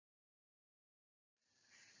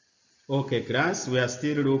Okay, class, we are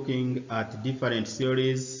still looking at different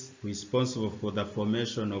theories responsible for the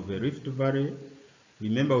formation of a rift valley.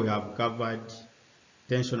 Remember, we have covered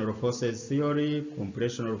tensional forces theory,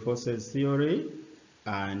 compressional forces theory,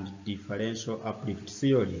 and differential uplift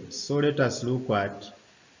theory. So let us look at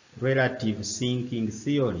relative sinking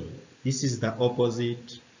theory. This is the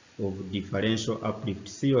opposite of differential uplift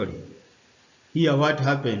theory. Here what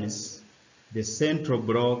happens, the central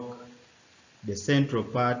block, the central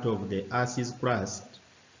part of the Earth's crust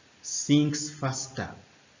sinks faster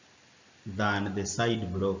than the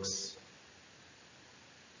side blocks,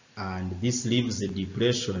 and this leaves a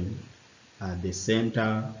depression at the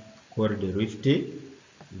center called the rift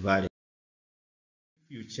valley.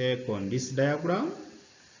 If you check on this diagram,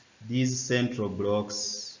 these central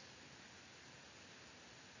blocks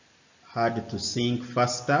had to sink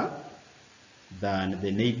faster than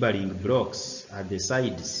the neighboring blocks at the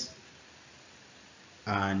sides,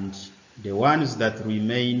 and the ones that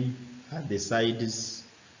remain at the sides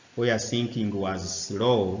where sinking was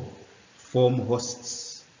slow form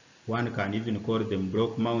hosts. One can even call them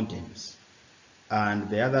block mountains. And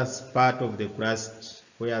the other part of the crust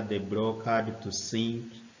where the block had to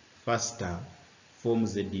sink faster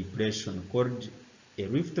forms a depression called a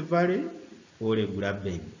rift valley or a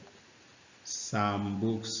graben. Some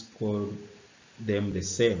books call them the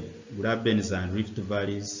same. Grabens and rift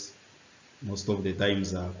valleys most of the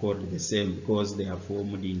times are called the same because they are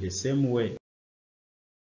formed in the same way.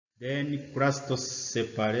 Then crustal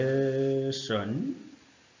separation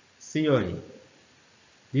theory.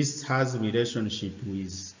 This has relationship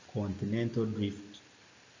with continental drift,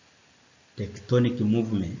 tectonic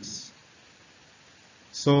movements.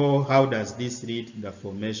 So how does this lead to the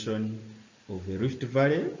formation of a rift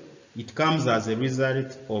valley? It comes as a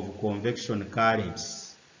result of convection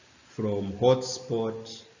currents from hot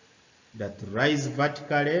spots that rise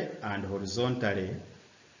vertically and horizontally,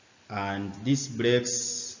 and this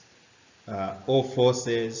breaks or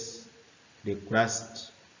forces the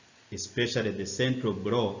crust, especially the central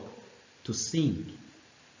block, to sink.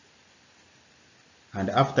 And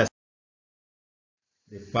after,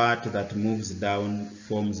 the part that moves down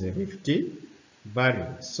forms a rift valley.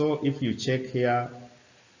 So if you check here,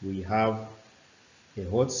 we have a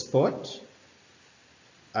hot spot.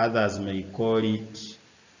 Others may call it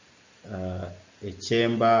a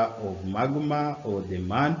chamber of magma or the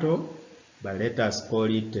mantle, but let us call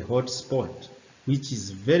it a hot spot, which is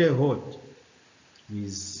very hot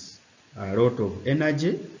with a lot of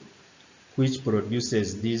energy, which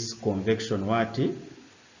produces these convection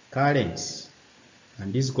currents.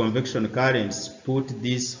 And these convection currents put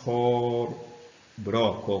this whole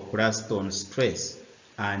block or crust on stress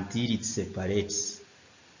until it separates.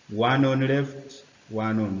 One on left,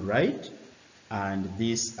 one on right, and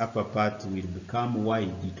this upper part will become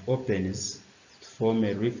wide. It opens to form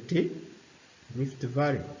a rift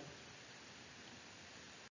valley.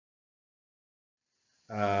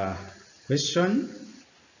 Question: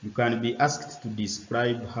 you can be asked to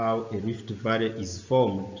describe how a rift valley is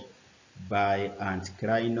formed by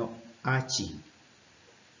anticlinal arching.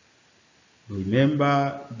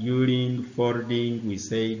 Remember, during folding we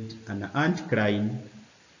said an anticline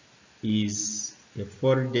is a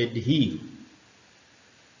folded hill.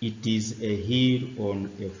 It is a hill on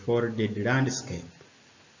a folded landscape.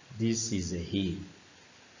 This is a hill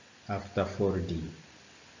after folding.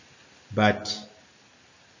 But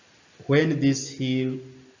when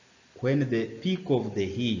the peak of the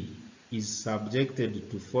hill is subjected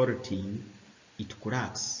to faulting, it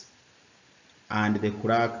cracks. And the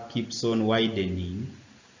crack keeps on widening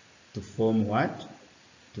to form what?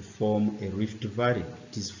 To form a rift valley.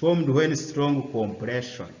 It is formed when strong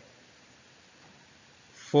compression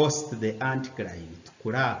forced the anticline to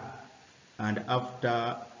crack, and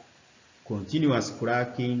after continuous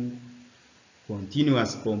cracking,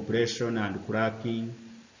 continuous compression and cracking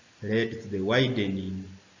led to the widening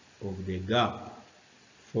of the gap,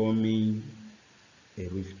 forming a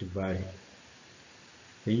rift valley.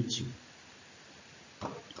 Thank you.